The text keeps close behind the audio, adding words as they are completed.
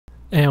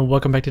And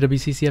welcome back to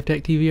WCCF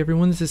Tech TV,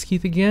 everyone. This is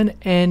Keith again,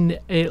 and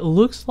it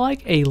looks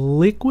like a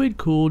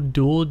liquid-cooled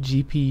dual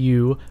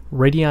GPU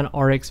Radeon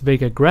RX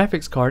Vega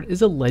graphics card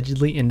is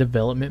allegedly in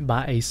development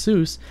by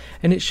Asus,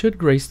 and it should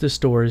grace the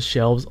store's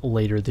shelves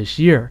later this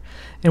year.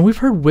 And we've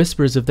heard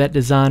whispers of that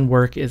design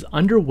work is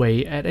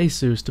underway at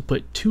Asus to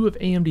put two of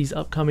AMD's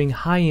upcoming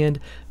high-end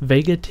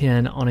Vega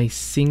 10 on a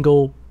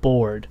single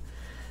board,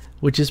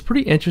 which is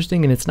pretty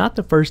interesting, and it's not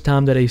the first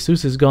time that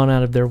Asus has gone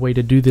out of their way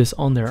to do this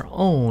on their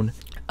own.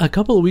 A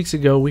couple of weeks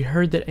ago, we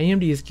heard that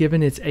AMD has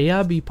given its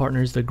AIB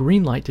partners the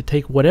green light to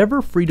take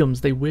whatever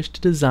freedoms they wish to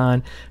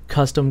design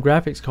custom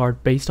graphics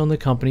card based on the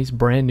company's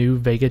brand new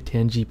Vega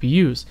 10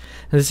 GPUs.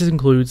 Now, this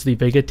includes the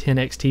Vega 10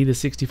 XT, the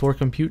 64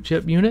 compute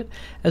chip unit,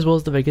 as well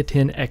as the Vega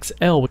 10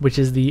 XL, which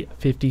is the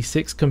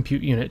 56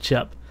 compute unit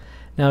chip.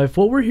 Now, if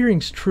what we're hearing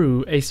is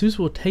true, Asus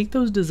will take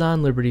those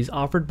design liberties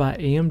offered by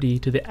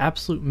AMD to the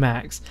absolute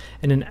max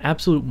and an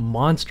absolute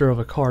monster of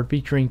a card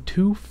featuring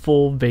two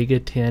full Vega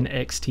 10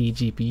 XT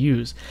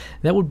GPUs.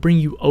 That would bring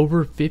you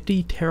over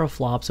 50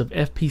 teraflops of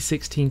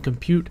FP16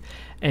 compute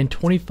and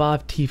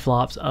 25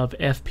 T-flops of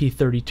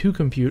FP32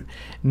 compute,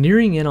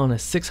 nearing in on a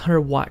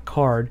 600 watt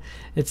card.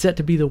 It's set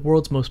to be the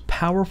world's most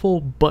powerful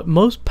but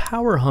most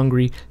power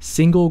hungry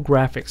single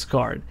graphics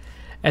card.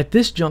 At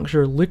this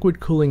juncture, liquid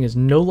cooling is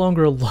no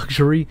longer a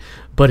luxury,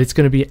 but it's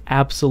going to be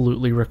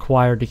absolutely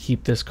required to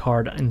keep this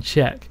card in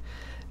check.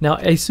 Now,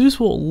 Asus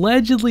will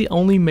allegedly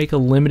only make a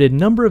limited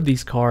number of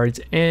these cards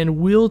and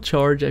will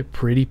charge a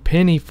pretty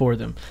penny for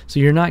them.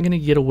 So you're not going to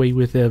get away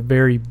with a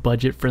very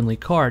budget-friendly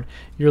card.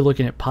 You're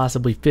looking at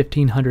possibly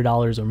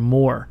 $1,500 or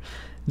more.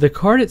 The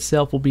card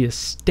itself will be a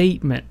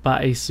statement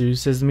by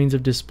Asus as a means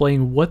of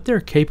displaying what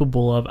they're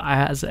capable of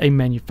as a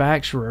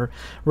manufacturer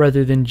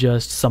rather than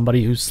just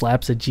somebody who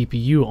slaps a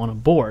GPU on a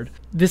board.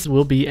 This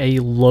will be a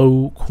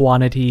low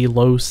quantity,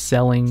 low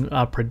selling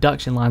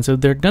production line, so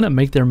they're going to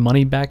make their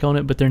money back on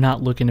it, but they're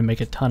not looking to make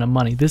a ton of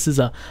money. This is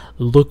a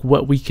look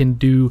what we can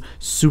do,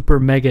 super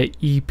mega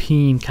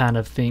EP kind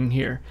of thing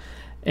here.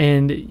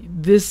 And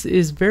this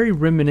is very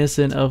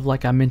reminiscent of,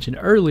 like I mentioned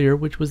earlier,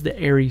 which was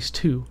the Ares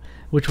 2.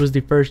 Which was the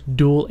first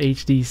dual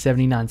HD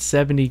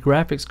 7970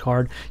 graphics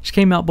card, which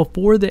came out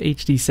before the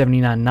HD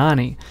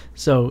 7990.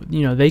 So,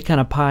 you know, they kind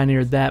of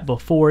pioneered that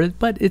before it,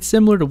 but it's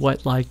similar to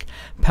what like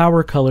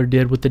Power Color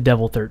did with the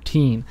Devil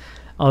 13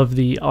 of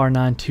the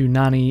R9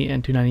 290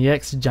 and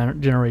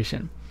 290X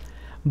generation.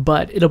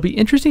 But it'll be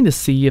interesting to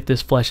see if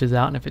this fleshes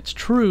out, and if it's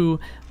true,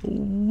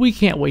 we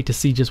can't wait to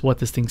see just what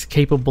this thing's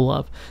capable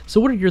of.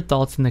 So what are your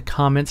thoughts in the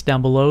comments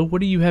down below?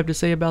 What do you have to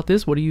say about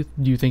this? Do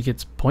you think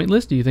it's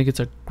pointless? Do you think it's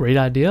a great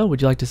idea?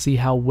 Would you like to see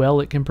how well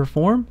it can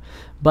perform?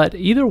 But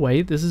either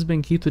way, this has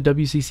been Keith with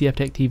WCCF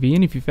Tech TV,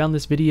 and if you found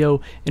this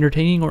video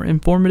entertaining or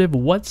informative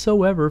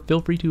whatsoever, feel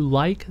free to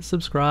like,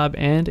 subscribe,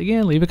 and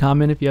again, leave a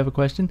comment if you have a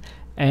question,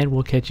 and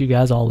we'll catch you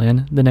guys all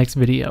in the next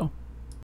video.